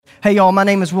Hey, y'all, my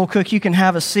name is Will Cook. You can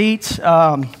have a seat.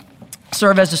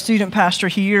 Serve as a student pastor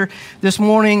here. This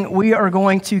morning, we are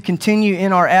going to continue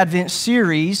in our Advent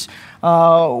series. We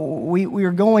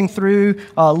are going through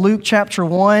Luke chapter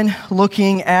 1,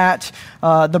 looking at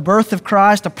the birth of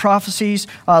Christ, the prophecies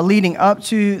leading up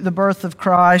to the birth of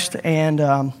Christ,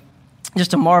 and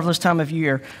just a marvelous time of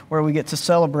year where we get to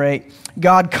celebrate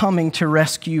God coming to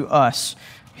rescue us,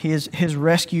 His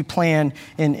rescue plan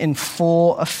in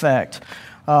full effect.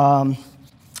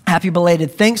 Happy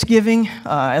belated Thanksgiving.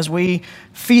 As we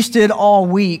feasted all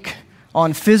week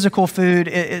on physical food,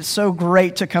 it's so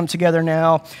great to come together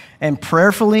now and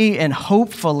prayerfully and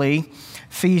hopefully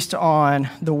feast on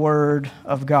the Word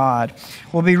of God.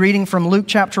 We'll be reading from Luke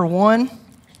chapter 1.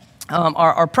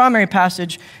 Our primary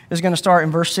passage is going to start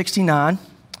in verse 69.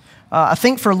 I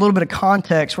think for a little bit of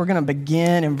context, we're going to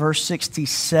begin in verse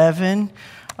 67.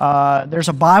 There's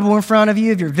a Bible in front of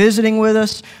you if you're visiting with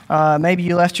us. Maybe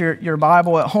you left your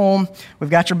Bible at home. We've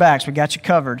got your backs. We've got you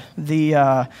covered.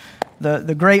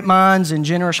 The great minds and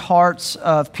generous hearts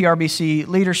of PRBC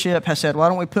leadership has said, why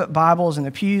don't we put Bibles in the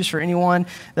pews for anyone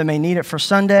that may need it for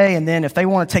Sunday? And then if they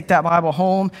want to take that Bible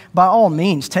home, by all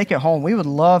means, take it home. We would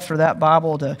love for that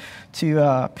Bible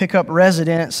to pick up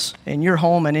residence in your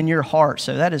home and in your heart.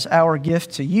 So that is our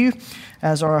gift to you,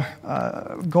 as our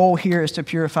goal here is to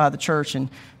purify the church and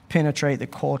penetrate the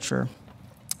culture.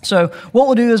 So what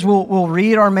we'll do is we'll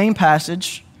read our main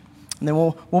passage, and then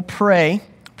we'll pray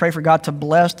for God to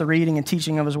bless the reading and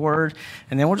teaching of His Word,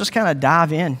 and then we'll just kind of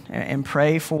dive in and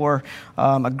pray for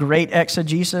a great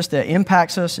exegesis that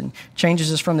impacts us and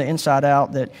changes us from the inside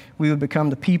out, that we would become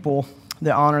the people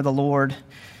that honor the Lord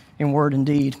in word and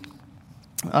deed.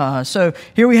 So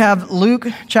here we have Luke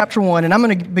chapter 1, and I'm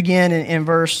going to begin in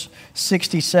verse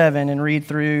 67 and read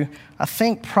through, I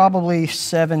think, probably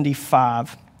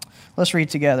 75. Let's read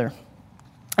together.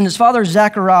 And his father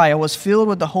Zechariah was filled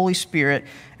with the Holy Spirit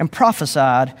and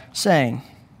prophesied, saying,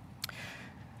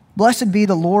 Blessed be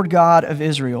the Lord God of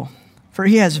Israel, for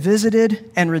He has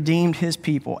visited and redeemed His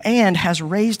people, and has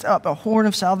raised up a horn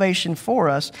of salvation for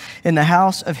us in the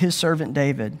house of His servant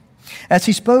David, as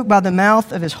He spoke by the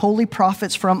mouth of His holy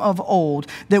prophets from of old,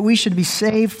 that we should be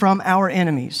saved from our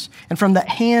enemies and from the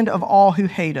hand of all who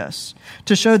hate us,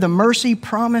 to show the mercy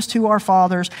promised to our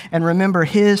fathers and remember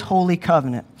His holy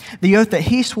covenant, the oath that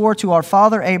He swore to our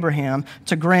father Abraham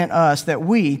to grant us, that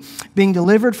we, being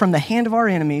delivered from the hand of our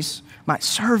enemies, might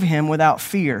serve Him without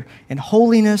fear in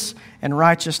holiness and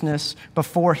righteousness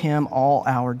before Him all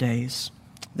our days.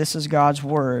 This is God's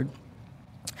word.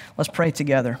 Let's pray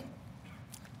together.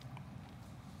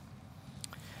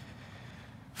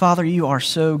 Father, You are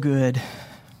so good.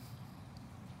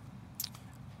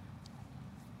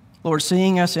 Lord,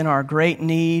 seeing us in our great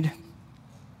need,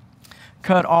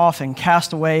 cut off and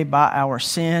cast away by our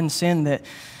sin that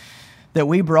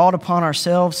we brought upon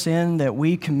ourselves, sin that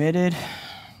we committed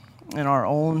in our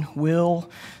own will,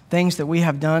 things that we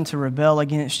have done to rebel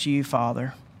against You,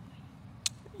 Father.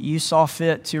 You saw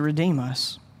fit to redeem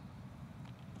us.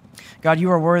 God, You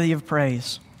are worthy of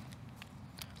praise.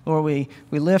 Lord, we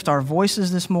lift our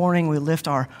voices this morning. We lift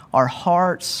our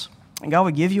hearts. And God,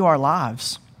 we give You our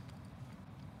lives.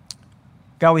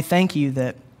 God, we thank You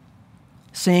that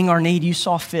seeing our need, You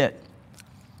saw fit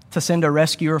to send a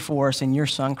rescuer for us in Your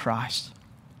Son, Christ.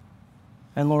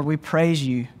 And Lord, we praise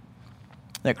You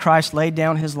that Christ laid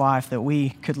down His life that we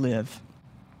could live.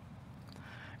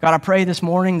 God, I pray this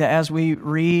morning that as we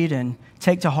read and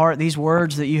take to heart these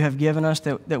words that You have given us,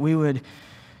 that we would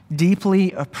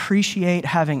deeply appreciate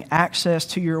having access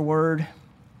to Your word,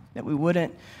 that we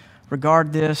wouldn't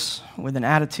regard this with an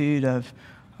attitude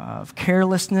of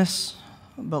carelessness,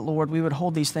 but Lord, we would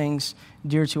hold these things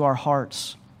dear to our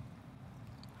hearts.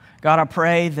 God, I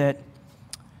pray that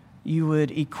You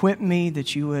would equip me,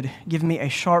 that You would give me a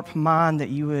sharp mind, that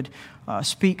You would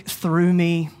speak through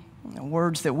me,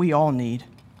 words that we all need.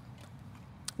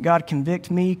 God,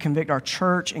 convict me, convict our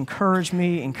church, encourage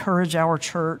me, encourage our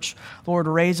church. Lord,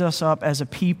 raise us up as a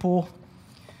people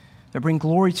that bring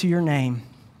glory to Your name.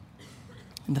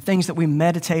 And the things that we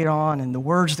meditate on and the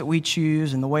words that we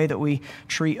choose and the way that we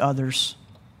treat others.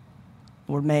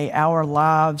 Lord, may our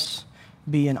lives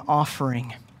be an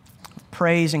offering of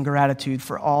praise and gratitude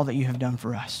for all that You have done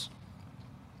for us.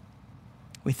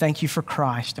 We thank You for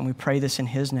Christ, and we pray this in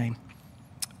His name.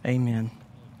 Amen.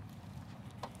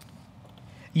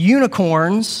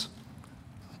 Unicorns,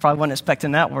 probably wasn't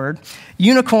expecting that word.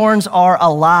 Unicorns are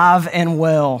alive and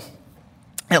well,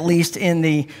 at least in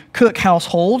the Cook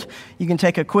household. You can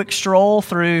take a quick stroll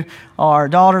through our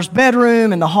daughter's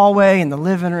bedroom and the hallway and the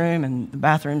living room and the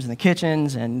bathrooms and the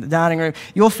kitchens and the dining room.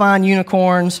 You'll find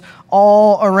unicorns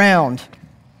all around.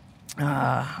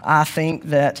 I think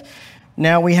that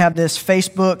now we have this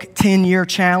Facebook 10-year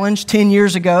challenge. 10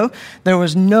 years ago, there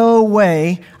was no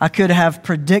way I could have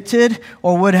predicted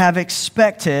or would have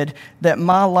expected that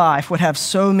my life would have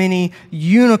so many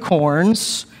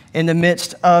unicorns in the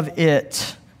midst of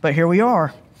it. But here we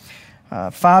are. A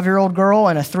 5-year-old girl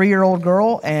and a 3-year-old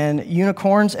girl, and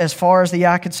unicorns as far as the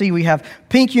eye could see. We have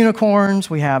pink unicorns,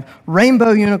 we have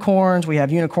rainbow unicorns, we have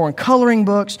unicorn coloring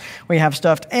books, we have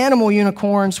stuffed animal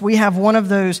unicorns, we have one of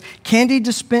those candy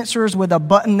dispensers with a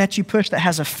button that you push that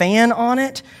has a fan on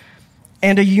it,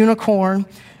 and a unicorn.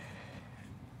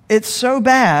 It's so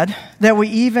bad that we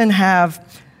even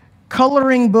have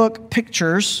coloring book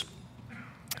pictures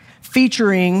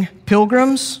featuring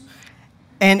pilgrims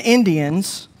and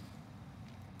Indians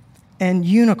and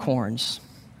unicorns.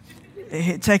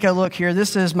 Take a look here.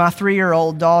 This is my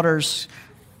 3-year-old daughter's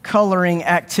coloring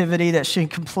activity that she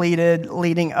completed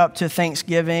leading up to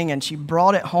Thanksgiving, and she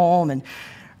brought it home, and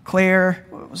Claire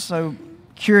was so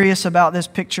curious about this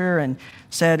picture and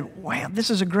said, "Wow,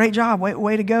 this is a great job.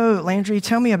 Way to go, Landry.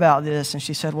 Tell me about this." And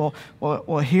she said,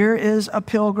 well, here is a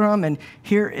pilgrim, and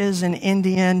here is an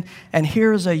Indian, and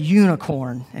here is a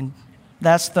unicorn. And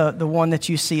that's the one that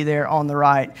you see there on the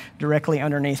right, directly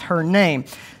underneath her name.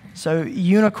 So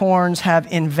unicorns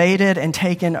have invaded and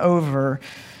taken over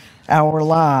our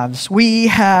lives. We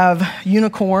have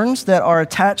unicorns that are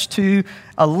attached to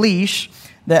a leash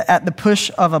that at the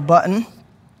push of a button,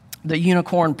 the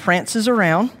unicorn prances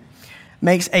around,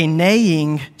 makes a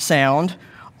neighing sound,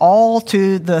 all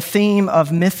to the theme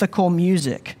of mythical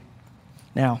music.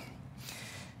 Now,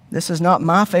 this is not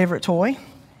my favorite toy.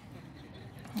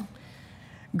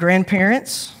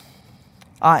 Grandparents,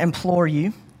 I implore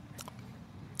you,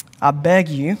 I beg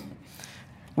you,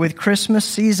 with Christmas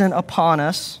season upon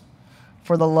us,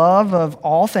 for the love of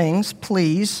all things,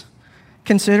 please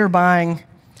consider buying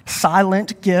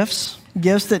silent gifts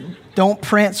that don't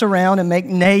prance around and make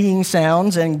neighing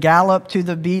sounds and gallop to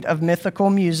the beat of mythical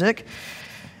music.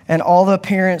 And all the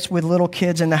parents with little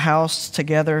kids in the house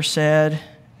together said,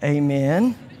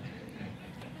 "Amen."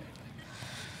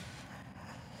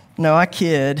 No, I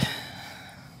kid.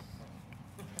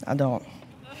 I don't.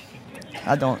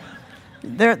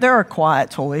 There are quiet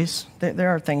toys. There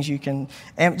are things you can,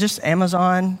 just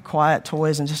Amazon quiet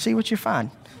toys and just see what you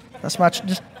find.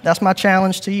 That's my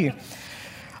challenge to you.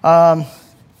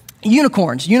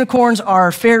 Unicorns. Unicorns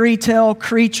are fairy tale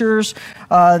creatures.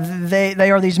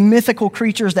 They are these mythical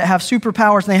creatures that have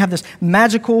superpowers, and they have this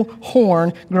magical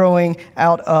horn growing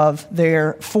out of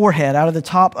their forehead, out of the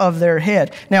top of their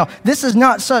head. Now, this is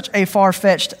not such a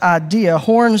far-fetched idea.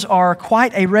 Horns are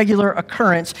quite a regular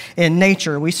occurrence in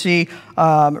nature. We see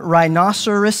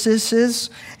rhinoceroses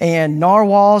and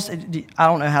narwhals. I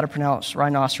don't know how to pronounce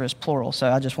rhinoceros plural,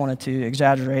 so I just wanted to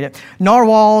exaggerate it.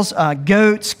 Narwhals,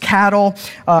 goats, cattle,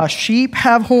 sheep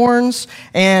have horns,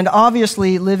 and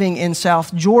obviously living in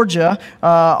South Georgia,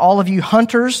 all of you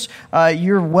hunters,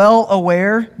 you're well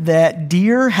aware that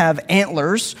deer have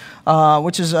antlers,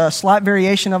 which is a slight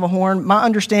variation of a horn. My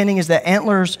understanding is that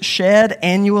antlers shed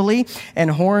annually and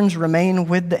horns remain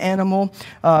with the animal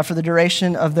for the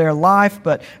duration of their life.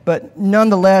 But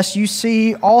nonetheless, you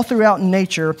see all throughout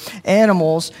nature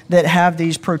animals that have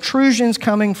these protrusions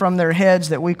coming from their heads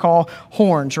that we call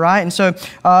horns, right? And so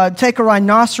take a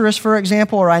rhinoceros, for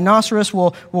example. A rhinoceros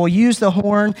will use the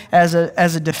horn as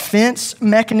a defense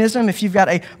mechanism. If you've got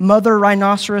a mother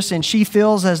rhinoceros and she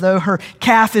feels as though her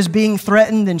calf is being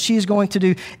threatened, and she's going to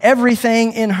do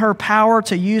everything in her power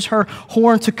to use her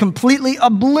horn to completely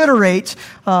obliterate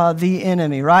the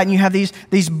enemy, right? And you have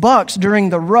these bucks during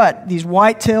the rut, these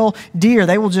white-tailed deer.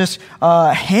 They will just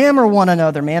hammer one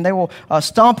another, man. They will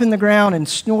stomp in the ground and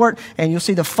snort, and you'll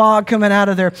see the fog coming out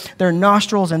of their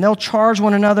nostrils, and they'll charge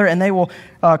one another, and they will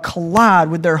collide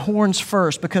with their horns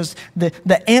first, because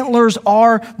the antlers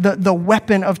are the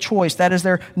weapon of choice. That is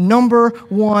their number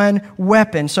one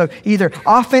weapon. So either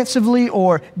offensively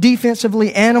or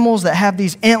defensively, animals that have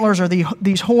these antlers or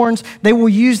these horns, they will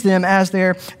use them as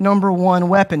their number one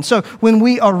weapon. So when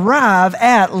we arrive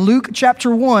at Luke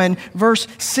chapter 1, verse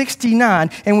 69,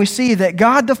 and we see that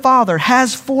God the Father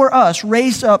has for us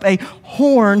raised up a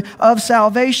horn of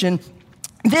salvation,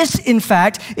 this, in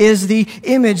fact, is the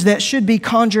image that should be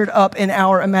conjured up in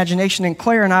our imagination. And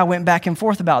Claire and I went back and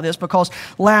forth about this because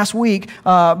last week,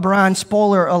 Brian,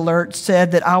 spoiler alert,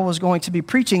 said that I was going to be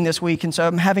preaching this week. And so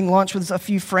I'm having lunch with a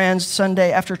few friends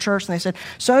Sunday after church, and they said,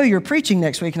 "So you're preaching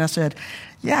next week?" And I said,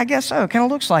 Yeah, I guess so. It kind of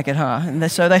looks like it, huh?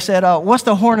 And so they said, what's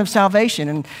the horn of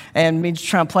salvation? And me just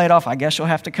trying to play it off, I guess you'll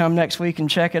have to come next week and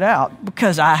check it out,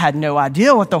 because I had no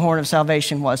idea what the horn of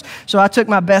salvation was. So I took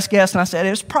my best guess and I said,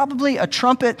 it's probably a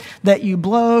trumpet that you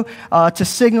blow to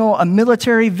signal a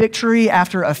military victory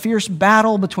after a fierce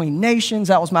battle between nations.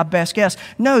 That was my best guess.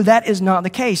 No, that is not the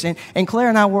case. And Claire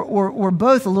and I were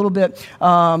both a little bit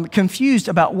confused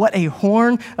about what a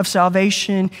horn of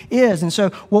salvation is. And so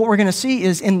what we're going to see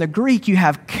is in the Greek, you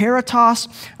have keratos,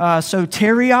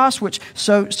 soterios, which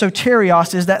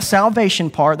soterios is that salvation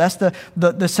part. That's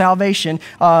the salvation.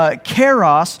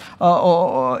 Keros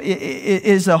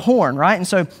is a horn, right? And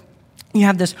so you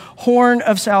have this horn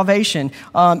of salvation.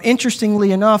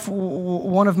 Interestingly enough,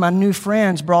 one of my new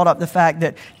friends brought up the fact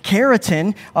that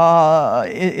keratin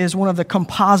is one of the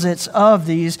composites of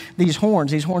these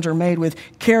horns. These horns are made with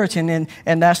keratin,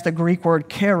 and that's the Greek word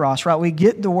keros, right? We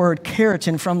get the word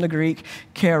keratin from the Greek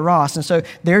keros. And so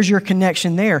there's your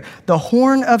connection there. The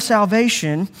horn of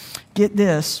salvation, get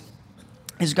this,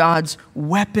 is God's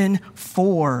weapon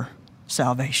for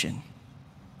salvation.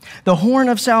 The horn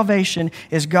of salvation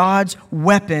is God's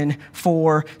weapon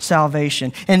for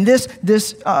salvation. And this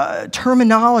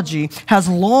terminology has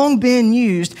long been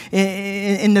used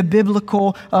in the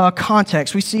biblical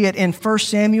context. We see it in 1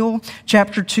 Samuel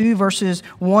chapter 2, verses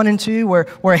 1 and 2,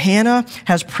 where Hannah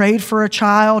has prayed for a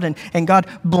child, and God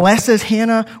blesses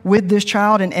Hannah with this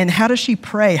child. And how does she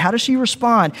pray? How does she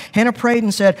respond? Hannah prayed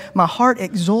and said, "My heart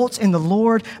exults in the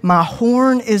Lord. My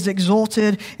horn is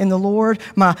exalted in the Lord.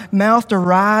 My mouth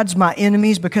derides my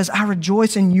enemies, because I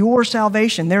rejoice in your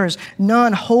salvation. There is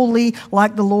none holy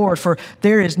like the Lord, for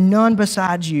there is none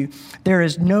besides you. There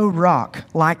is no rock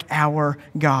like our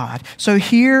God." So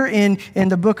here in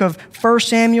the book of 1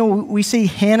 Samuel, we see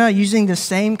Hannah using the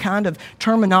same kind of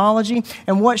terminology.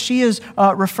 And what she is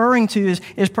referring to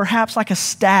is perhaps like a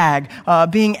stag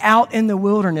being out in the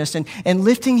wilderness and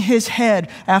lifting his head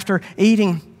after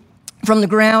eating from the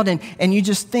ground, and you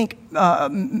just think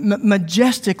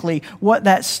majestically what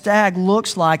that stag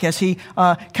looks like as he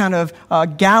kind of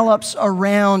gallops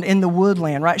around in the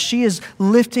woodland, right? She is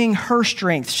lifting her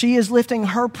strength. She is lifting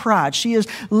her pride. She is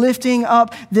lifting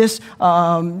up this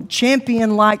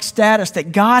champion-like status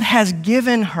that God has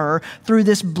given her through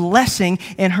this blessing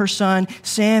in her son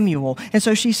Samuel. And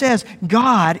so she says,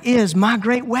 God is my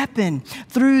great weapon.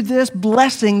 Through this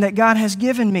blessing that God has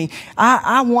given me,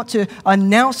 I want to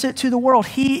announce it to the world.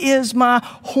 He is my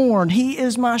horn. He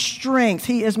is my strength.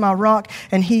 He is my rock,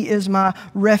 and He is my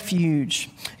refuge.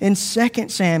 In 2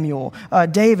 Samuel,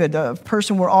 David, a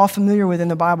person we're all familiar with in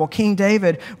the Bible, King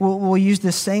David will use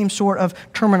this same sort of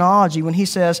terminology when he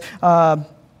says,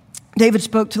 David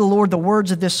spoke to the Lord the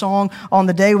words of this song on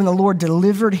the day when the Lord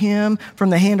delivered him from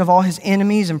the hand of all his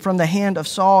enemies and from the hand of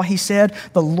Saul. He said,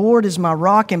 "The Lord is my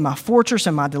rock and my fortress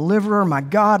and my deliverer, my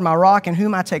God, my rock in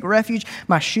whom I take refuge,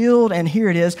 my shield," and here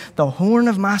it is, "the horn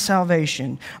of my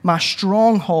salvation, my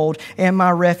stronghold and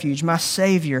my refuge, my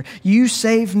Savior. You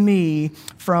save me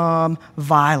from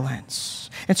violence."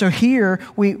 And so here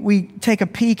we take a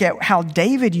peek at how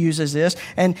David uses this,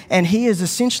 and he is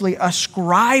essentially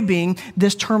ascribing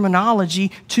this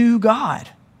terminology to God.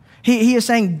 He is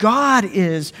saying, God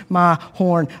is my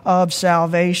horn of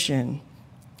salvation.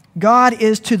 God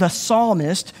is to the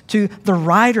psalmist, to the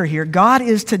writer here, God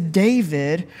is to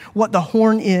David what the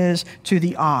horn is to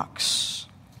the ox.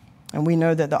 And we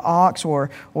know that the ox or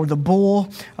the bull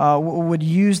would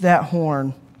use that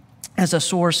horn as a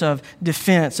source of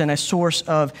defense and a source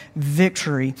of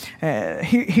victory.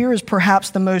 Here is perhaps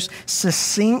the most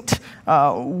succinct,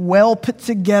 well put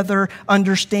together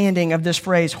understanding of this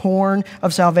phrase, horn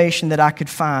of salvation, that I could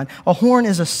find. A horn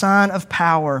is a sign of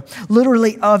power,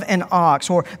 literally of an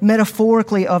ox, or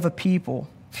metaphorically of a people.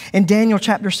 In Daniel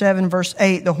chapter 7, verse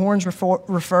 8, the horns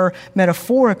refer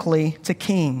metaphorically to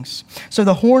kings. So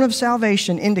the horn of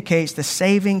salvation indicates the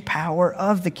saving power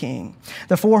of the king.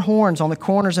 The four horns on the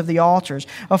corners of the altars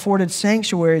afforded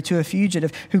sanctuary to a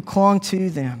fugitive who clung to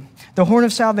them. The horn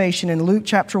of salvation in Luke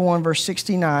chapter 1, verse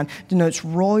 69 denotes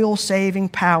royal saving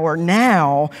power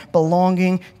now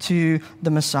belonging to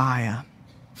the Messiah.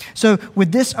 So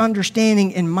with this understanding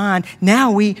in mind,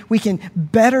 now we can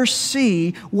better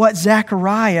see what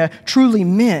Zechariah truly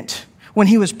meant when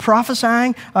he was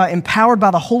prophesying, empowered by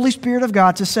the Holy Spirit of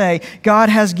God to say, God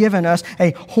has given us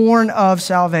a horn of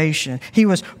salvation. He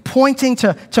was pointing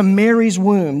to Mary's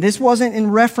womb. This wasn't in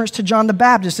reference to John the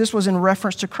Baptist. This was in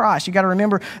reference to Christ. You got to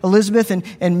remember, Elizabeth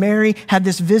and Mary had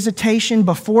this visitation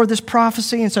before this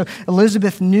prophecy. And so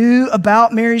Elizabeth knew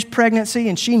about Mary's pregnancy,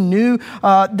 and she knew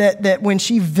that when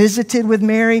she visited with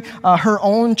Mary, her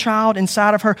own child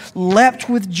inside of her leapt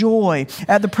with joy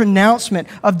at the pronouncement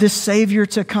of this Savior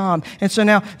to come. And so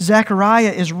now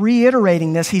Zechariah is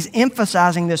reiterating this. He's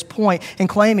emphasizing this point and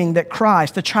claiming that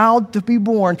Christ, the child to be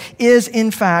born, is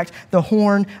in fact the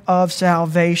horn of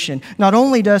salvation. Not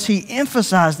only does he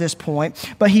emphasize this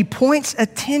point, but he points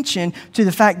attention to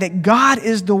the fact that God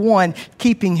is the one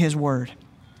keeping his word.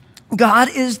 God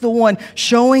is the one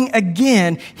showing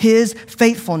again his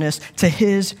faithfulness to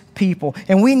his people.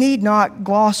 And we need not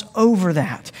gloss over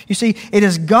that. You see, it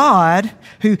is God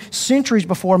who centuries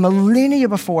before, millennia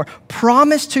before,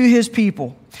 promised to his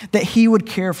people that he would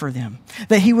care for them,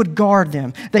 that he would guard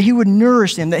them, that he would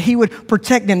nourish them, that he would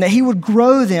protect them, that he would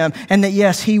grow them, and that,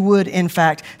 yes, he would, in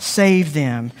fact, save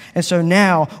them. And so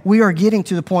now we are getting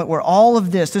to the point where all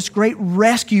of this great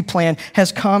rescue plan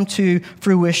has come to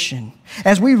fruition.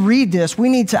 As we read this, we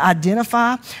need to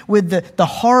identify with the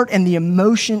heart and the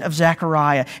emotion of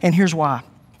Zechariah. And here's why.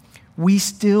 We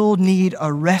still need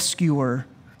a rescuer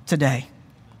today.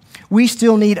 We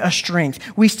still need a strength.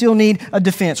 We still need a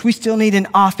defense. We still need an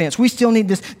offense. We still need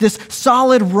this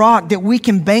solid rock that we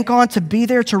can bank on to be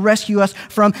there to rescue us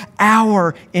from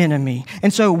our enemy.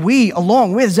 And so we,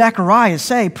 along with Zechariah,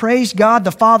 say, praise God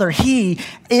the Father. He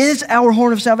is our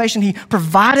horn of salvation. He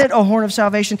provided a horn of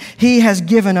salvation. He has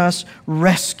given us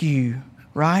rescue,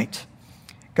 right?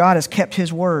 God has kept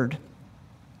his word.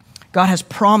 God has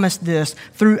promised this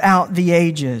throughout the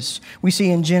ages. We see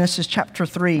in Genesis chapter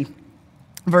 3,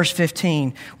 verse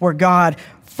 15, where God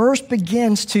first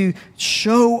begins to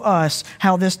show us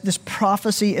how this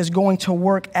prophecy is going to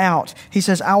work out. He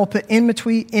says, I will put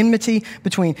enmity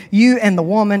between you and the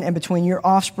woman, and between your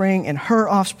offspring and her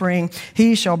offspring.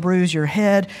 He shall bruise your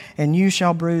head, and you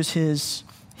shall bruise his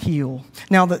heel.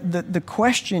 Now, the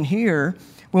question here,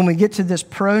 when we get to this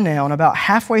pronoun, about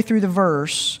halfway through the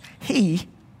verse, he,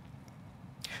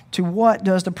 to what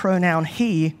does the pronoun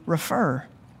he refer?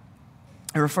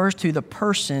 It refers to the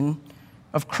person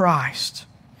of Christ.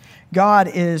 God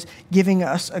is giving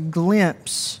us a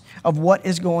glimpse of what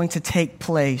is going to take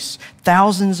place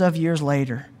thousands of years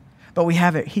later, but we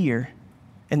have it here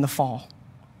in the fall.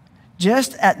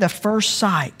 Just at the first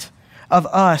sight of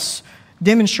us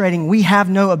demonstrating we have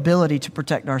no ability to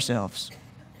protect ourselves.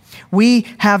 We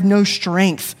have no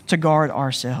strength to guard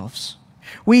ourselves.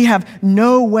 We have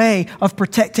no way of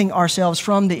protecting ourselves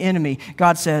from the enemy.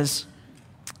 God says,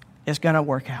 it's going to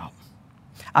work out.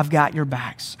 I've got your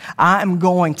backs. I am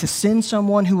going to send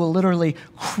someone who will literally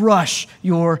crush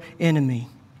your enemy.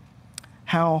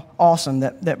 How awesome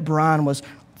that Brian was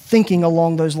thinking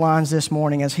along those lines this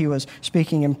morning as he was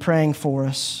speaking and praying for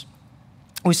us.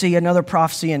 We see another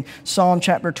prophecy in Psalm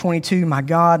chapter 22. My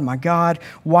God,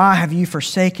 why have you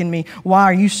forsaken me? Why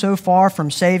are you so far from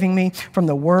saving me from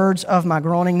the words of my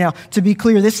groaning? Now, to be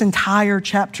clear, this entire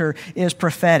chapter is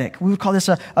prophetic. We would call this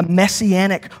a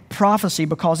messianic prophecy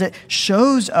because it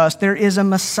shows us there is a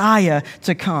Messiah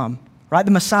to come. Right? The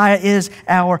Messiah is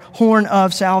our horn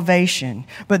of salvation.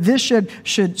 But this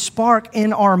should spark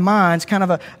in our minds kind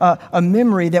of a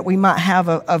memory that we might have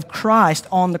of Christ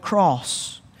on the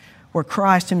cross, where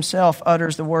Christ himself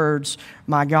utters the words,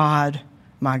 my God,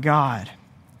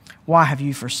 why have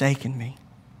you forsaken me?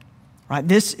 Right?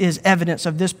 This is evidence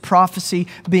of this prophecy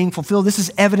being fulfilled. This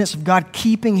is evidence of God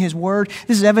keeping his word.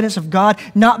 This is evidence of God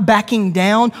not backing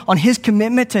down on his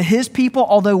commitment to his people,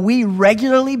 although we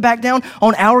regularly back down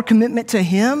on our commitment to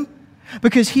him.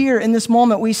 Because here in this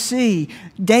moment we see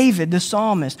David, the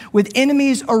psalmist, with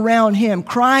enemies around him,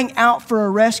 crying out for a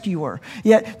rescuer.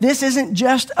 Yet this isn't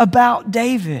just about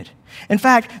David. In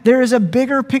fact, there is a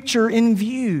bigger picture in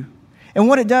view. And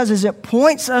what it does is it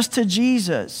points us to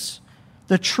Jesus,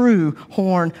 the true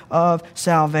horn of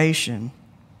salvation.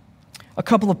 A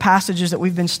couple of passages that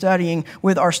we've been studying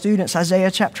with our students,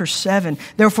 Isaiah chapter 7.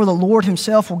 Therefore the Lord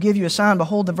himself will give you a sign.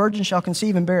 Behold, the virgin shall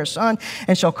conceive and bear a son,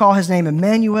 and shall call his name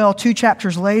Emmanuel. 2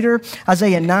 chapters later,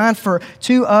 Isaiah 9, for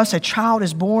to us a child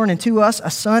is born, and to us a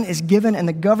son is given, and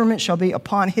the government shall be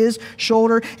upon his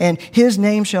shoulder, and his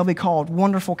name shall be called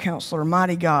Wonderful Counselor,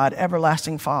 Mighty God,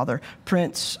 Everlasting Father,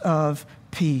 Prince of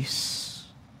Peace.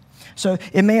 So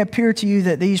it may appear to you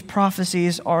that these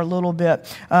prophecies are a little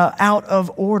bit out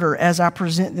of order as I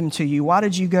present them to you. Why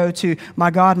did you go to, my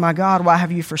God, why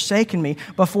have you forsaken me,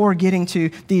 before getting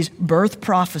to these birth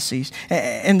prophecies?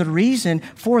 And the reason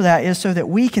for that is so that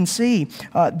we can see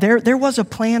there was a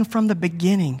plan from the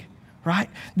beginning right?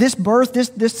 This birth,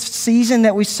 this season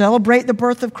that we celebrate the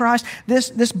birth of Christ,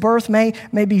 this birth may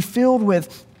be filled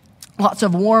with lots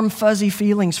of warm, fuzzy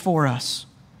feelings for us.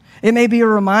 It may be a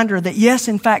reminder that yes,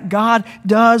 in fact, God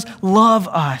does love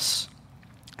us.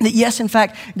 That yes, in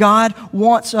fact, God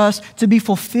wants us to be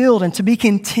fulfilled and to be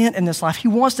content in this life. He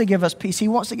wants to give us peace. He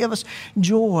wants to give us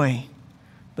joy.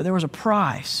 But there was a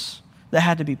price that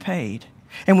had to be paid.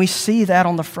 And we see that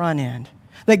on the front end.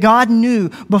 That God knew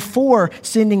before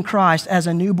sending Christ as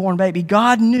a newborn baby,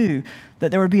 God knew that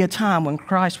there would be a time when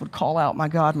Christ would call out, my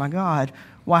God,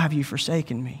 why have you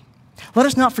forsaken me? Let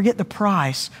us not forget the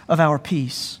price of our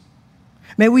peace.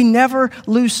 May we never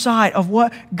lose sight of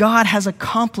what God has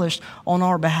accomplished on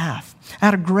our behalf. I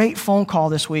had a great phone call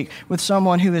this week with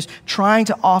someone who is trying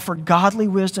to offer godly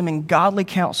wisdom and godly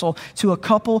counsel to a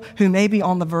couple who may be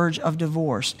on the verge of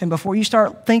divorce. And before you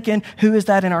start thinking, who is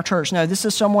that in our church? No, this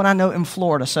is someone I know in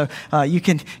Florida, so you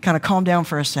can kind of calm down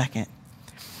for a second.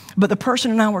 But the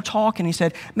person and I were talking, he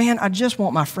said, man, I just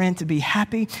want my friend to be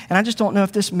happy, and I just don't know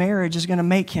if this marriage is going to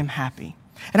make him happy.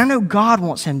 And I know God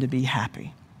wants him to be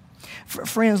happy.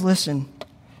 Friends, listen,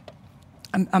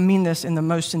 I mean this in the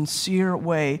most sincere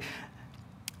way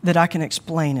that I can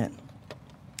explain it.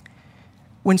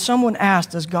 When someone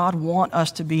asks, does God want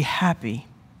us to be happy?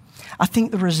 I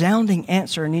think the resounding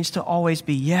answer needs to always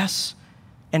be yes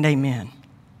and amen,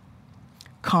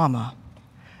 comma,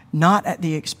 not at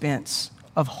the expense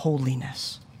of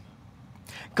holiness.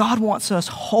 God wants us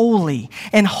holy,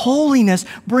 and holiness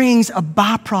brings a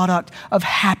byproduct of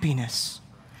happiness.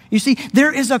 You see,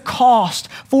 there is a cost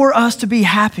for us to be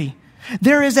happy.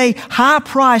 There is a high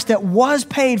price that was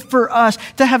paid for us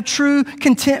to have true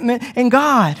contentment in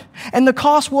God. And the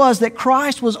cost was that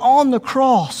Christ was on the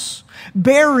cross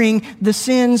bearing the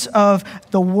sins of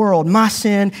the world, my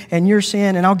sin and your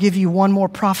sin. And I'll give you one more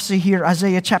prophecy here,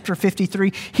 Isaiah chapter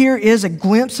 53. Here is a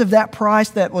glimpse of that price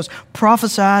that was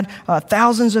prophesied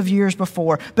thousands of years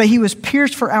before. But he was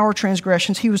pierced for our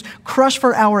transgressions. He was crushed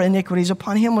for our iniquities.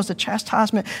 Upon him was the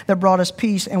chastisement that brought us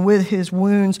peace. And with his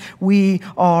wounds we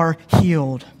are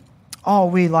healed.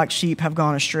 All we like sheep have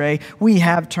gone astray. We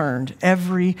have turned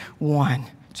every one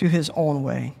to his own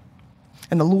way.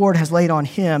 And the Lord has laid on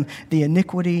him the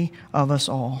iniquity of us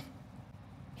all.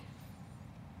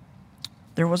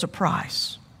 There was a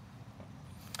price.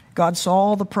 God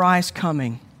saw the price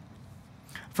coming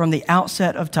from the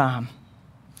outset of time,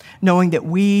 knowing that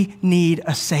we need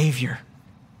a Savior.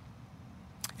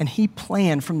 And he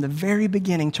planned from the very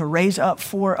beginning to raise up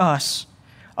for us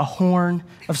a horn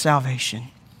of salvation.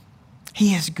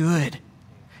 He is good.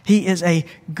 He is a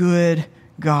good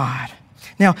God.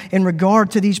 Now, in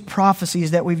regard to these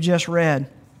prophecies that we've just read,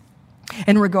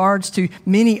 in regards to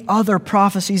many other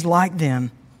prophecies like them,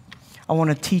 I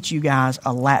want to teach you guys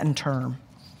a Latin term.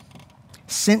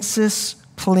 Sensus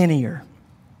plenior.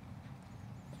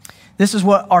 This is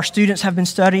what our students have been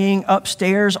studying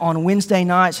upstairs on Wednesday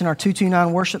nights in our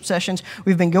 229 worship sessions.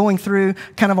 We've been going through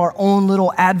kind of our own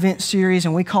little Advent series,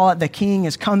 and we call it The King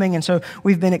is Coming. And so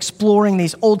we've been exploring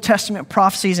these Old Testament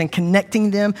prophecies and connecting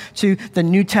them to the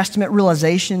New Testament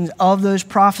realizations of those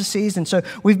prophecies. And so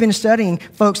we've been studying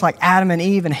folks like Adam and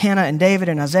Eve and Hannah and David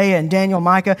and Isaiah and Daniel,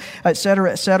 Micah, et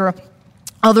cetera, et cetera.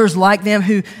 Others like them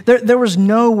who there was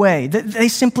no way, they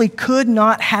simply could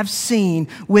not have seen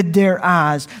with their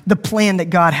eyes the plan that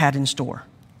God had in store.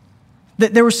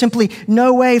 That there was simply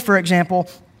no way, for example,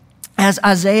 as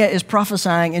Isaiah is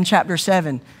prophesying in chapter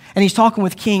 7, and he's talking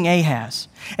with King Ahaz.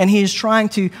 And he is trying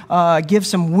to give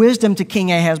some wisdom to King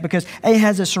Ahaz because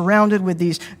Ahaz is surrounded with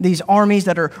these armies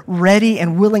that are ready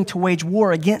and willing to wage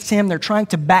war against him. They're trying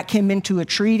to back him into a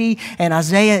treaty. And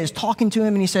Isaiah is talking to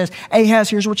him and he says, Ahaz,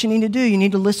 here's what you need to do. You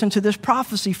need to listen to this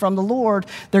prophecy from the Lord.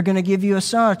 They're going to give you a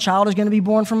son. A child is going to be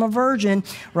born from a virgin,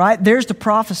 right? There's the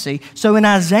prophecy. So in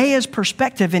Isaiah's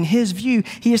perspective, in his view,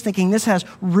 he is thinking this has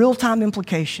real-time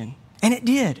implication. And it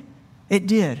did. It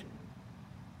did. ...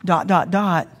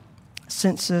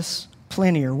 Sensus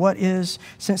plenior. What is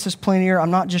sensus plenior?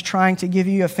 I'm not just trying to give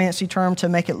you a fancy term to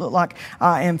make it look like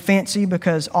I am fancy,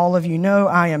 because all of you know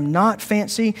I am not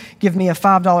fancy. Give me a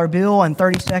 $5 bill and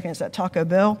 30 seconds at Taco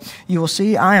Bell. You will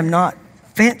see I am not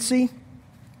fancy.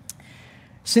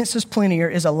 Sensus plenior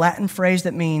is a Latin phrase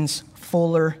that means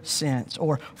fuller sense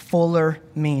or fuller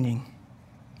meaning.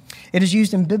 It is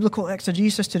used in biblical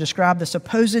exegesis to describe the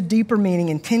supposed deeper meaning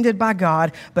intended by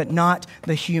God, but not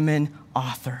the human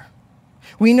author.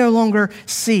 We no longer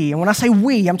see, and when I say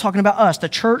we, I'm talking about us, the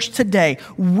church today.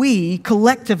 We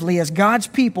collectively as God's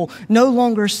people no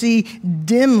longer see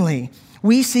dimly.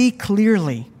 We see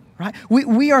clearly, right?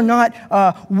 We are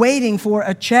not waiting for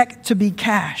a check to be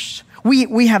cashed.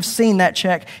 We have seen that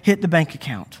check hit the bank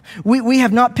account. We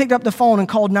have not picked up the phone and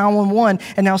called 911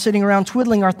 and now sitting around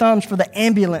twiddling our thumbs for the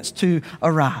ambulance to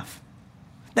arrive.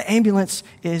 The ambulance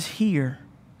is here.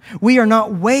 We are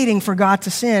not waiting for God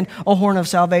to send a horn of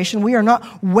salvation. We are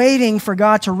not waiting for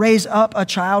God to raise up a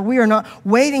child. We are not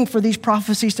waiting for these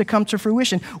prophecies to come to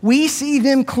fruition. We see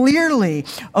them clearly.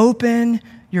 Open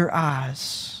your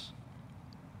eyes.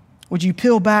 Would you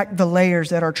peel back the layers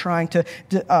that are trying to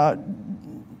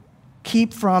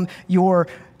keep from your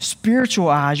spiritual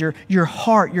eyes, your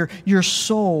heart, your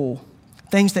soul,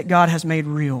 things that God has made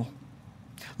real?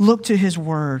 Look to His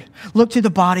Word. Look to the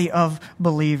body of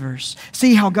believers.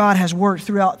 See how God has worked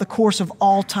throughout the course of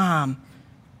all time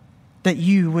that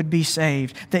you would be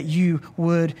saved, that you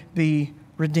would be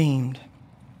redeemed.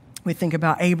 We think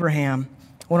about Abraham,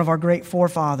 one of our great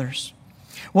forefathers.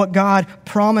 What God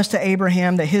promised to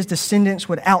Abraham, that his descendants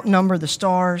would outnumber the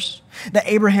stars, that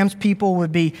Abraham's people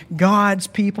would be God's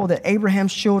people, that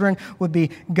Abraham's children would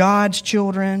be God's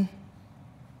children.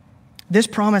 This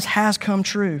promise has come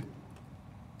true.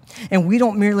 And we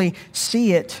don't merely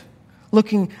see it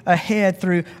looking ahead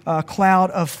through a cloud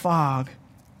of fog.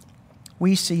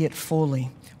 We see it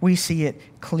fully. We see it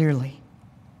clearly.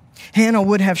 Hannah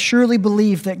would have surely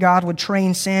believed that God would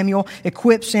train Samuel,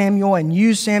 equip Samuel, and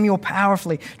use Samuel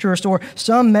powerfully to restore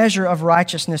some measure of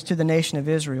righteousness to the nation of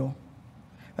Israel.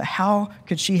 But how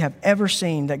could she have ever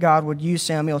seen that God would use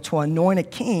Samuel to anoint a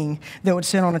king that would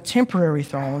sit on a temporary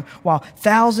throne, while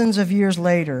thousands of years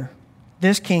later,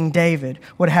 this King David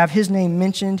would have his name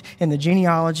mentioned in the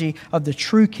genealogy of the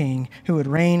true king who would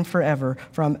reign forever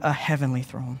from a heavenly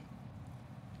throne?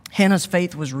 Hannah's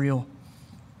faith was real.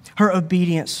 Her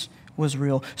obedience was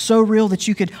real. So real that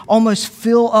you could almost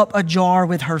fill up a jar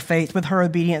with her faith, with her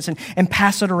obedience, and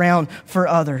pass it around for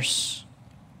others.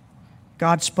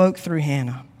 God spoke through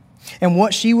Hannah. And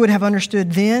what she would have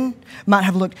understood then might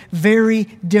have looked very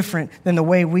different than the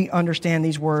way we understand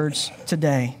these words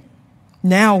today.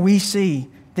 Now we see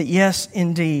that, yes,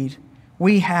 indeed,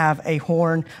 we have a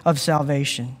horn of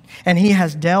salvation, and He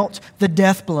has dealt the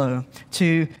death blow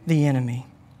to the enemy.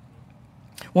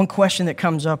 One question that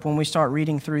comes up when we start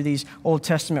reading through these Old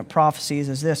Testament prophecies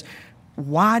is this: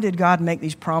 why did God make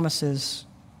these promises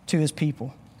to His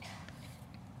people?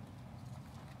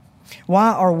 Why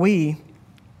are we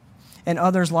and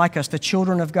others like us, the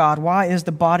children of God, why is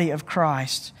the body of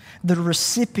Christ the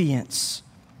recipients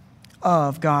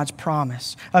of God's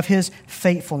promise, of His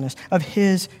faithfulness, of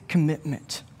His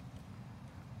commitment?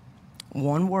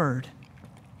 One word: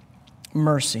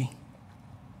 mercy.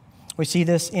 We see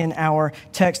this in our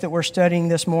text that we're studying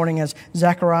this morning as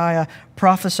Zechariah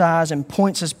prophesies and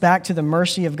points us back to the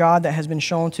mercy of God that has been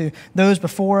shown to those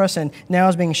before us and now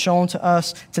is being shown to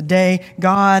us today.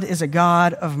 God is a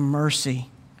God of mercy.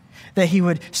 That He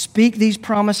would speak these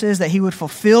promises, that He would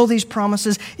fulfill these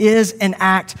promises, is an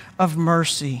act of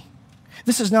mercy.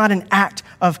 This is not an act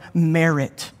of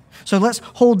merit. So let's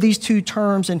hold these two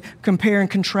terms and compare and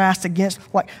contrast against,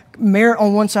 like, merit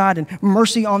on one side and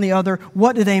mercy on the other.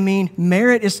 What do they mean?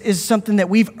 Merit is something that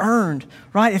we've earned,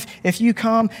 right? If you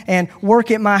come and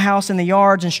work at my house in the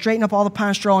yards and straighten up all the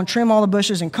pine straw and trim all the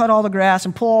bushes and cut all the grass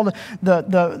and pull all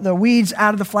the weeds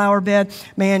out of the flower bed,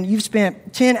 man, you've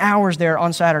spent 10 hours there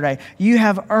on Saturday. You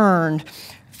have earned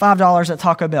 $5 at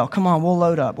Taco Bell. Come on, we'll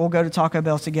load up. We'll go to Taco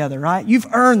Bell together, right? You've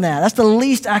earned that. That's the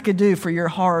least I could do for your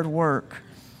hard work.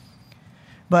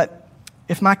 But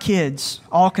if my kids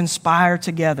all conspire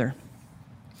together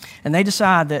and they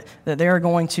decide that they are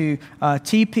going to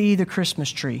TP the Christmas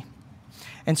tree,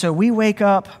 and so we wake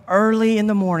up early in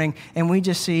the morning and we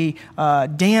just see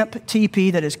damp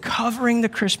TP that is covering the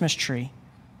Christmas tree,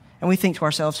 and we think to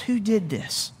ourselves, who did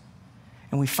this?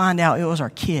 And we find out it was our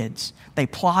kids. They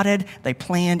plotted, they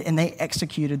planned, and they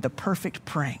executed the perfect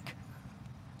prank.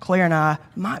 Claire and I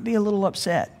might be a little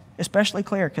upset, especially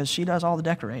Claire, because she does all the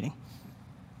decorating.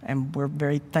 And we're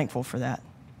very thankful for that.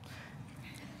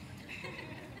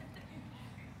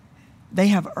 They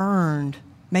have earned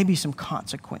maybe some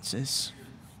consequences.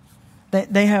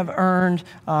 They have earned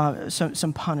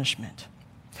some punishment.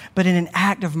 But in an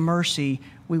act of mercy,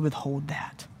 we withhold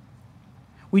that.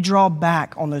 We draw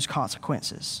back on those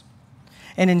consequences.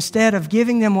 And instead of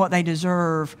giving them what they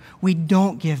deserve, we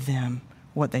don't give them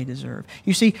what they deserve.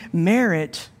 You see,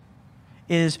 merit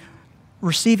is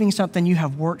receiving something you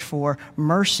have worked for.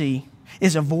 Mercy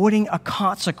is avoiding a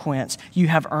consequence you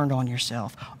have earned on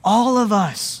yourself. All of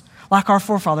us, like our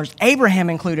forefathers,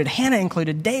 Abraham included, Hannah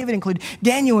included, David included,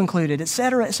 Daniel included,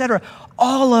 etc.,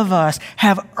 all of us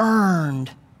have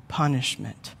earned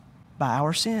punishment by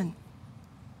our sin.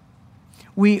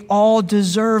 We all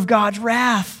deserve God's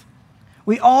wrath.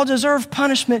 We all deserve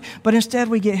punishment, but instead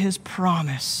we get His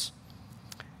promise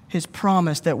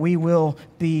that we will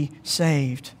be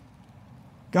saved.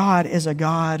 God is a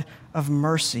God of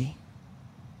mercy.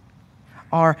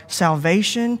 Our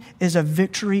salvation is a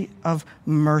victory of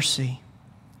mercy.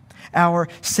 Our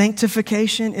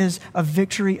sanctification is a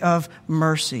victory of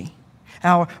mercy.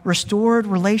 Our restored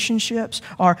relationships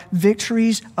are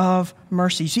victories of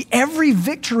mercy. See, every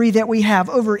victory that we have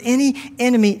over any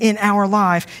enemy in our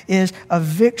life is a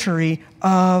victory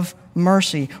of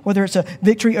mercy. Whether it's a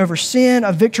victory over sin,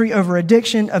 a victory over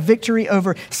addiction, a victory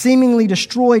over seemingly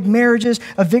destroyed marriages,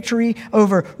 a victory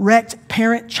over wrecked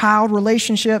parent-child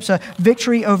relationships, a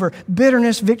victory over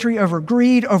bitterness, victory over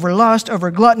greed, over lust,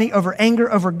 over gluttony, over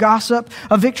anger, over gossip,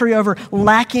 a victory over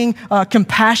lacking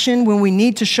compassion when we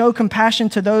need to show compassion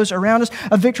to those around us,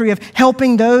 a victory of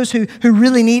helping those who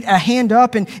really need a hand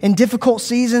up in difficult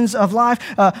seasons of life,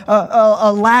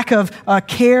 a lack of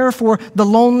care for the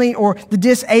lonely or the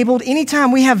disabled.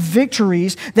 Anytime we have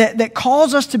victories that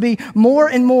cause us to be more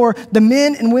and more the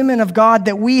men and women of God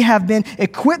that we have been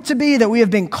equipped to be, that we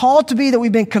have been called to be, that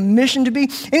we've been commissioned to be,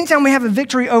 anytime we have a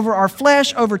victory over our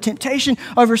flesh, over temptation,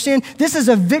 over sin, this is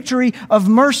a victory of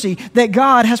mercy that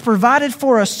God has provided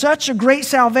for us such a great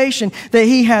salvation that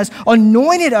He has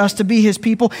anointed us to be His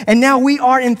people, and now we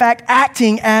are in fact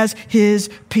acting as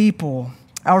His people.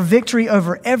 Our victory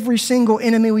over every single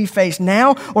enemy we face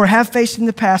now or have faced in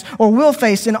the past or will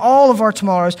face in all of our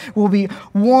tomorrows will be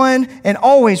won and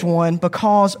always won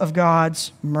because of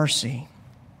God's mercy.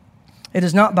 It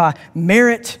is not by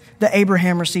merit that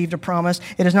Abraham received a promise.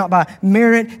 It is not by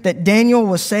merit that Daniel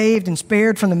was saved and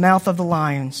spared from the mouth of the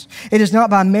lions. It is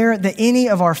not by merit that any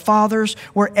of our fathers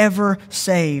were ever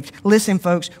saved. Listen,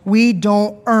 folks, we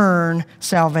don't earn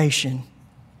salvation.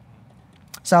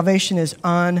 Salvation is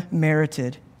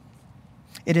unmerited.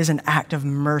 It is an act of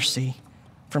mercy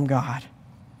from God.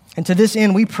 And to this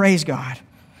end, we praise God.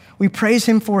 We praise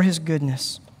Him for His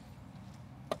goodness.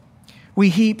 We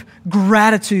heap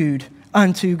gratitude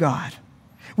unto God.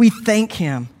 We thank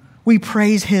Him. We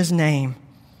praise His name.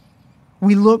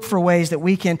 We look for ways that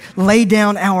we can lay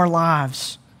down our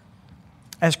lives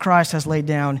as Christ has laid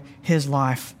down His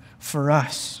life for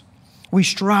us. We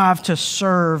strive to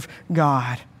serve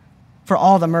God for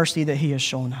all the mercy that He has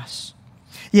shown us.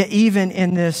 Yet even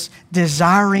in this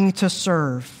desiring to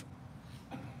serve,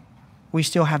 we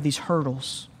still have these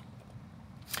hurdles,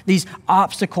 these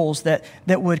obstacles that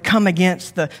would come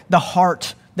against the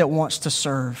heart that wants to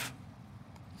serve.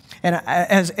 And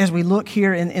as we look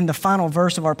here in the final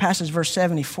verse of our passage, verse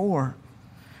 74,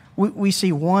 we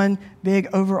see one big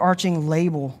overarching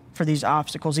label for these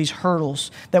obstacles, these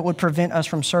hurdles that would prevent us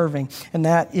from serving, and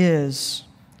that is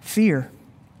fear.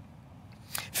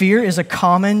 Fear is a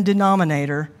common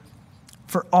denominator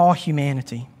for all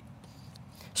humanity.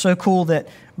 So cool that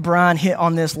Brian hit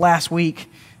on this last week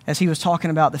as he was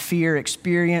talking about the fear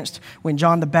experienced when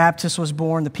John the Baptist was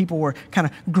born. The people were kind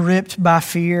of gripped by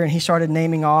fear, and he started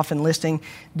naming off and listing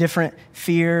different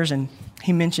fears, and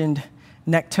he mentioned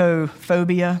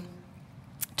nectophobia.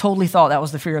 Totally thought that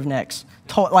was the fear of necks.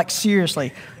 Like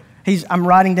seriously. I'm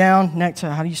writing down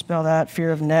necto. How do you spell that?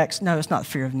 Fear of necks. No, it's not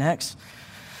fear of necks.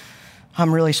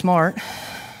 I'm really smart.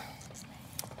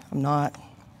 I'm not.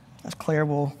 As Claire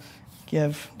will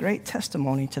give great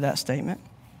testimony to that statement.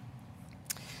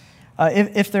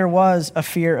 If there was a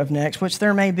fear of necks, which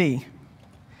there may be,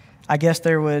 I guess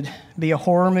there would be a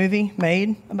horror movie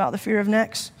made about the fear of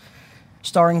necks,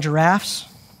 starring giraffes.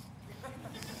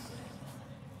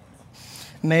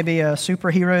 Maybe a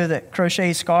superhero that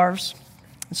crochets scarves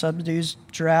and subdues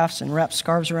giraffes and wraps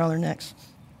scarves around their necks.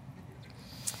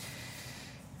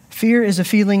 Fear is a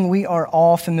feeling we are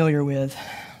all familiar with.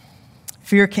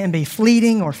 Fear can be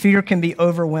fleeting or fear can be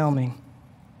overwhelming.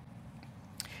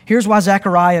 Here's why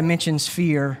Zechariah mentions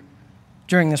fear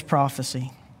during this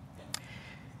prophecy.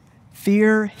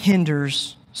 Fear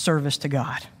hinders service to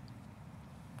God.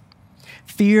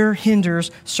 Fear hinders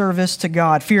service to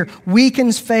God. Fear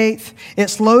weakens faith. It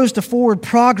slows the forward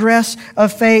progress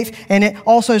of faith, and it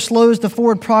also slows the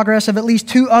forward progress of at least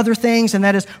two other things, and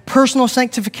that is personal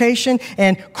sanctification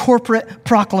and corporate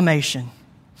proclamation.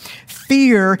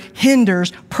 Fear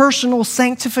hinders personal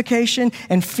sanctification,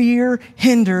 and fear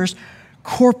hinders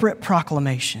corporate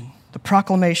proclamation, the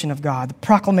proclamation of God, the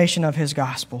proclamation of His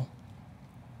gospel.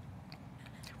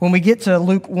 When we get to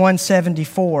Luke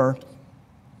 1:74,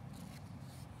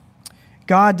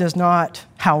 God does not,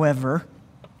 however,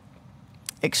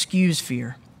 excuse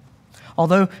fear,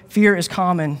 although fear is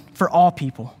common for all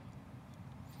people.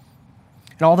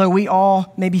 And although we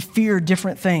all maybe fear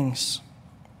different things,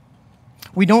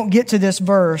 we don't get to this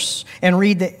verse and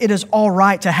read that it is all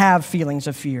right to have feelings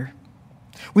of fear.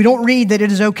 We don't read that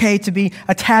it is okay to be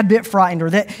a tad bit frightened or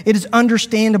that it is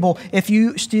understandable if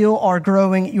you still are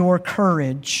growing your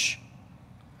courage.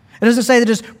 It doesn't say that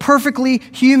it's perfectly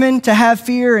human to have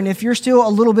fear, and if you're still a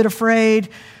little bit afraid,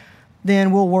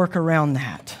 then we'll work around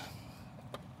that.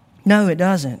 No, it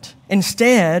doesn't.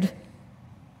 Instead,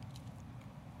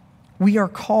 we are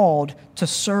called to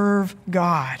serve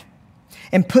God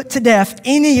and put to death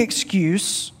any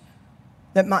excuse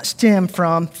that might stem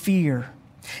from fear.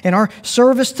 In our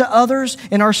service to others,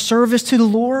 in our service to the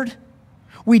Lord,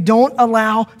 we don't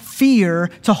allow fear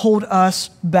to hold us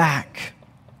back.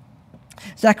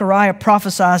 Zechariah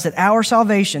prophesies that our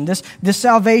salvation, this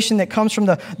salvation that comes from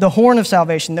the horn of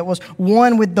salvation, that was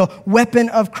one with the weapon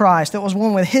of Christ, that was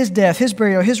one with His death, His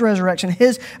burial, His resurrection,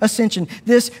 His ascension,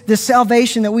 this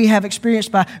salvation that we have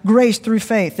experienced by grace through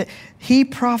faith, that He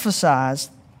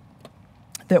prophesies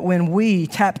that when we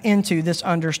tap into this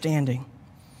understanding,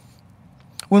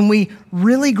 when we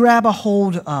really grab a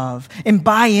hold of and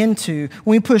buy into,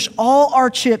 when we push all our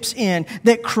chips in,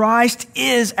 that Christ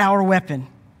is our weapon,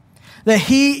 that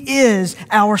He is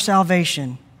our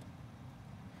salvation,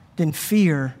 then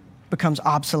fear becomes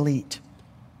obsolete.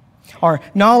 Our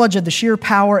knowledge of the sheer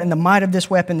power and the might of this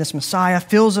weapon, this Messiah,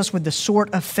 fills us with the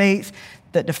sort of faith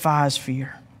that defies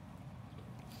fear.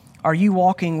 Are you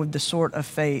walking with the sort of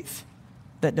faith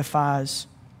that defies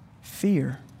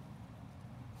fear?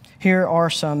 Here are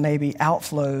some maybe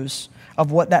outflows of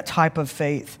what that type of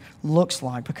faith looks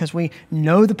like, because we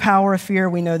know the power of fear.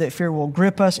 We know that fear will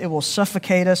grip us. It will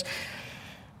suffocate us.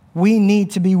 We need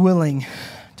to be willing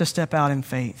to step out in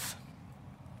faith.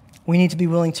 We need to be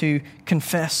willing to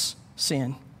confess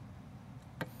sin.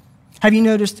 Have you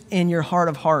noticed in your heart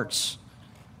of hearts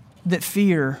that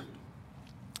fear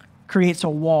creates a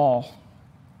wall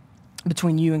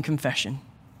between you and confession?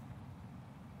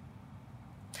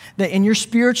 That in your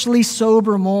spiritually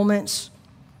sober moments,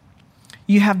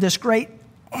 you have this great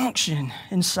unction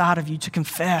inside of you to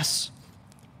confess.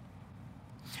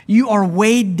 You are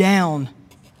weighed down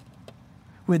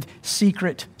with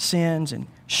secret sins and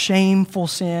shameful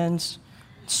sins,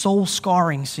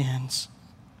 soul-scarring sins.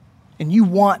 And you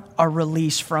want a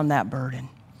release from that burden.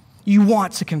 You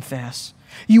want to confess.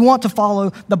 You want to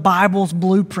follow the Bible's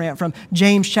blueprint from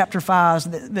James chapter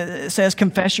 5 that says,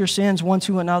 confess your sins one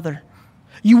to another.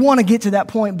 You want to get to that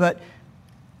point, but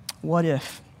what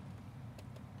if?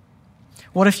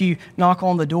 What if you knock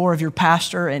on the door of your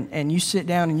pastor and you sit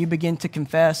down and you begin to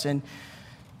confess, and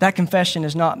that confession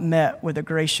is not met with a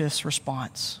gracious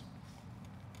response?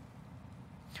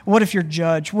 What if you're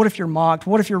judged? What if you're mocked?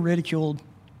 What if you're ridiculed?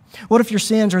 What if your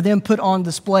sins are then put on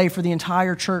display for the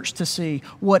entire church to see?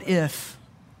 What if?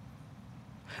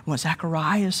 What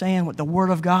Zechariah is saying, what the Word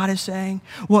of God is saying,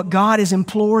 what God is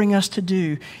imploring us to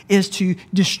do is to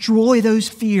destroy those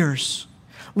fears.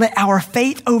 Let our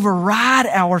faith override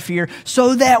our fear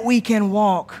so that we can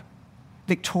walk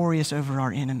victorious over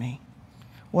our enemy.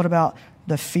 What about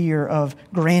the fear of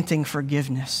granting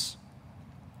forgiveness?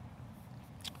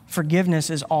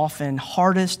 Forgiveness is often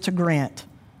hardest to grant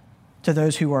to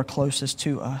those who are closest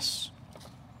to us.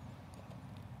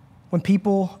 When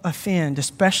people offend,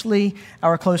 especially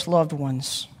our close loved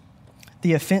ones,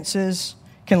 the offenses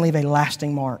can leave a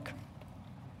lasting mark.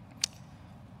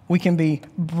 We can be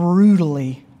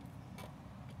brutally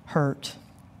hurt.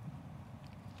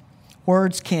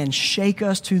 Words can shake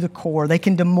us to the core. They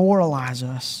can demoralize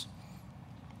us.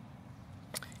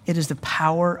 It is the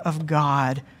power of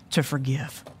God to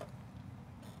forgive.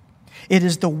 It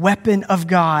is the weapon of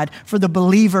God for the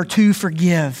believer to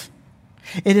forgive.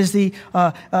 It is the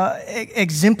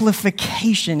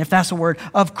exemplification, if that's a word,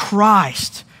 of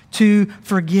Christ to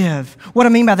forgive. What I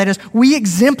mean by that is we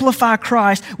exemplify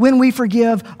Christ when we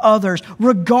forgive others,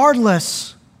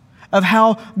 regardless of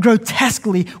how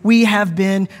grotesquely we have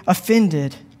been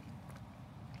offended.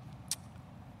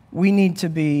 We need to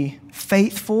be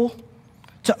faithful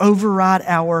to override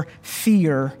our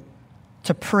fear,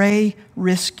 to pray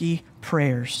risky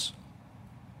prayers.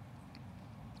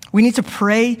 We need to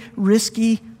pray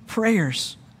risky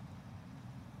prayers.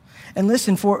 And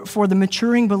listen, for the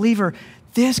maturing believer,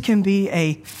 this can be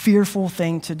a fearful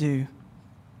thing to do.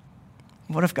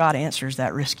 What if God answers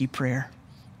that risky prayer?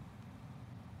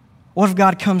 What if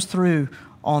God comes through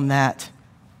on that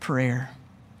prayer?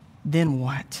 Then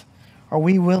what? Are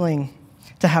we willing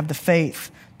to have the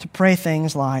faith to pray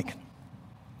things like,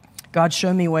 God,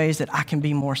 show me ways that I can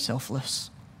be more selfless.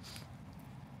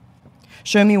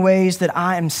 Show me ways that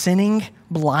I am sinning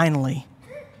blindly.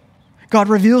 God,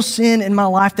 reveal sin in my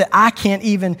life that I can't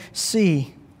even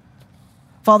see.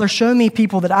 Father, show me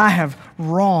people that I have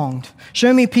wronged.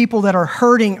 Show me people that are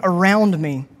hurting around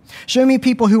me. Show me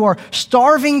people who are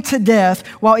starving to death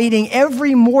while eating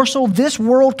every morsel this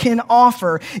world can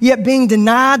offer, yet being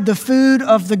denied the food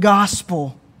of the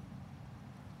gospel.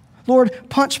 Lord,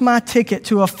 punch my ticket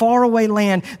to a faraway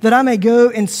land that I may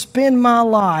go and spend my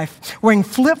life wearing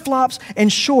flip-flops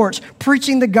and shorts,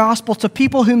 preaching the gospel to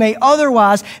people who may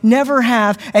otherwise never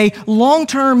have a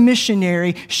long-term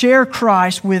missionary share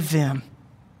Christ with them.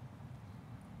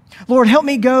 Lord, help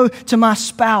me go to my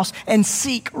spouse and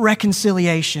seek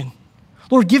reconciliation.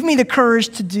 Lord, give me the courage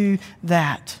to do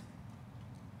that.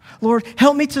 Lord,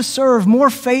 help me to serve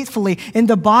more faithfully in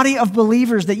the body of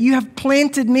believers that you have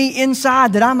planted me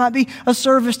inside, that I might be a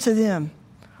service to them.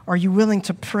 Are you willing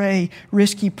to pray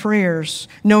risky prayers,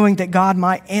 knowing that God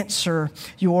might answer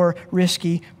your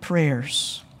risky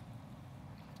prayers?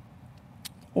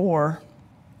 Or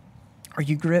are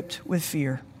you gripped with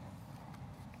fear?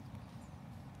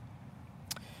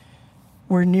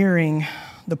 We're nearing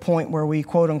the point where we,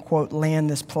 quote unquote, land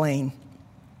this plane.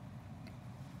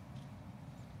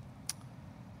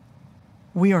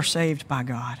 We are saved by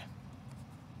God.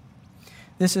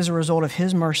 This is a result of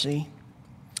His mercy,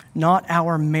 not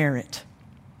our merit.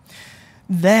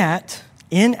 That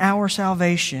in our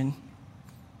salvation,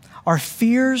 our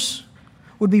fears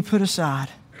would be put aside,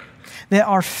 that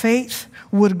our faith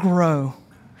would grow,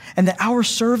 and that our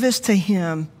service to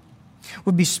Him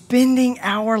would be spending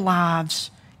our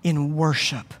lives in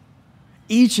worship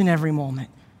each and every moment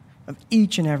of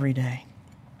each and every day.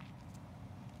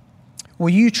 Will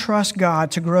you trust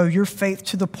God to grow your faith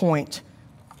to the point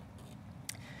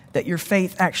that your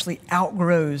faith actually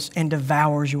outgrows and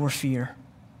devours your fear?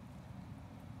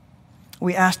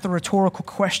 We ask the rhetorical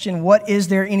question, what is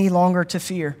there any longer to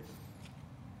fear?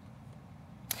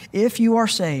 If you are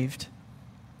saved,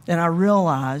 and I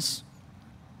realize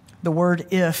the word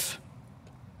if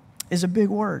is a big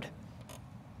word,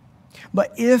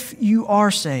 but if you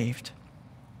are saved,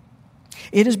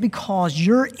 it is because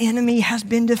your enemy has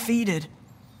been defeated,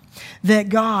 that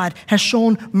God has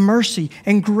shown mercy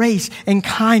and grace and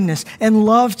kindness and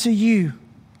love to you.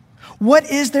 What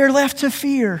is there left to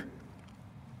fear?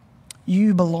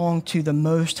 You belong to the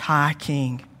Most High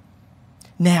King.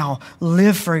 Now,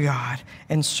 live for God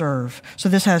and serve. So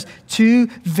this has two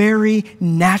very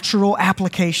natural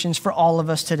applications for all of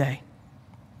us today.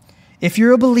 If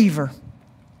you're a believer,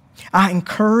 I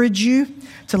encourage you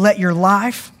to let your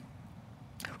life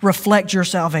reflect your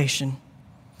salvation.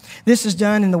 This is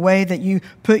done in the way that you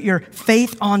put your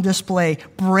faith on display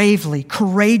bravely,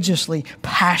 courageously,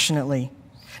 passionately.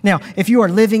 Now, if you are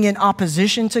living in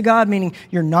opposition to God, meaning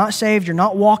you're not saved, you're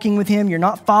not walking with Him, you're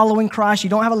not following Christ,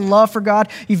 you don't have a love for God,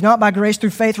 you've not by grace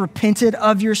through faith repented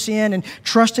of your sin and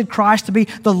trusted Christ to be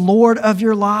the Lord of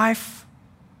your life,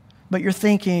 but you're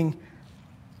thinking,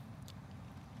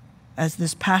 as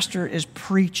this pastor is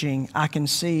preaching, I can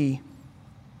see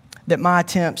that my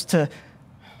attempts to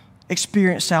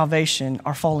experience salvation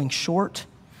are falling short.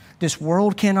 This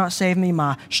world cannot save me.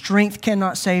 My strength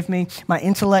cannot save me. My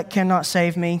intellect cannot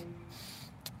save me.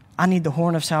 I need the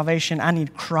horn of salvation. I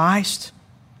need Christ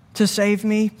to save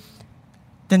me.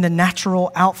 Then the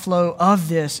natural outflow of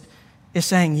this is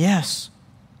saying, yes,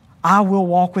 I will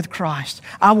walk with Christ.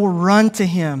 I will run to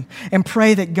Him and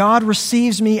pray that God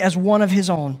receives me as one of His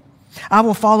own. I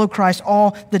will follow Christ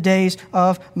all the days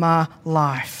of my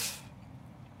life.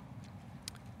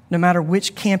 No matter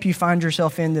which camp you find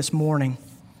yourself in this morning,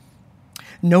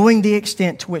 knowing the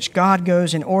extent to which God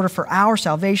goes in order for our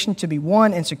salvation to be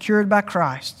won and secured by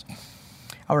Christ,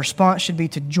 our response should be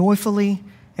to joyfully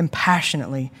and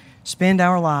passionately spend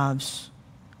our lives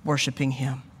worshiping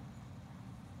Him.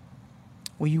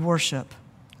 Will you worship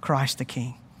Christ the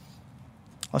King?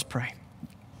 Let's pray.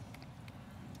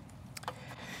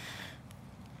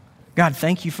 God,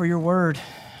 thank you for your word.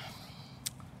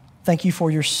 Thank you for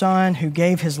your Son who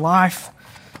gave His life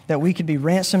that we could be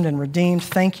ransomed and redeemed.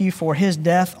 Thank you for His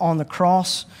death on the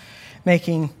cross,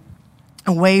 making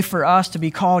a way for us to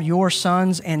be called your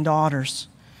sons and daughters.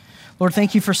 Lord,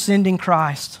 thank you for sending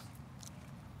Christ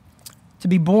to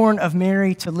be born of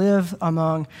Mary, to live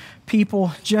among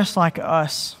people just like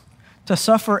us, to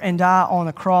suffer and die on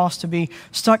a cross, to be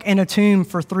stuck in a tomb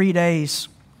for 3 days,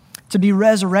 to be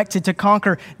resurrected, to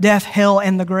conquer death, hell,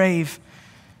 and the grave,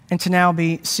 and to now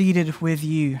be seated with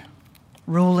you,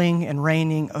 ruling and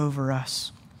reigning over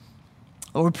us.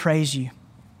 Lord, we praise you.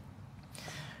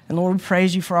 And Lord, we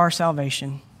praise you for our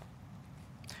salvation.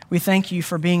 We thank you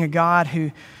for being a God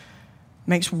who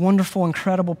makes wonderful,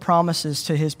 incredible promises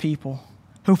to His people,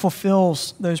 who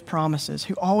fulfills those promises,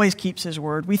 who always keeps His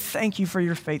word. We thank you for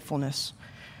your faithfulness.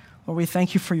 Lord, we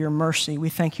thank you for your mercy. We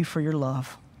thank you for your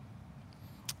love.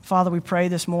 Father, we pray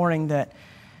this morning that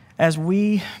as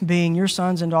we, being your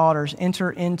sons and daughters, enter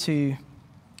into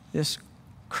this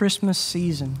Christmas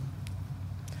season,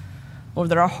 Lord,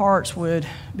 that our hearts would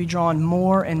be drawn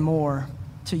more and more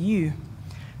to you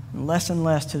and less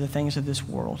to the things of this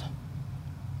world.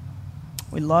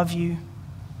 We love you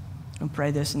and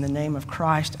pray this in the name of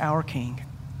Christ, our King.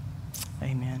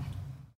 Amen.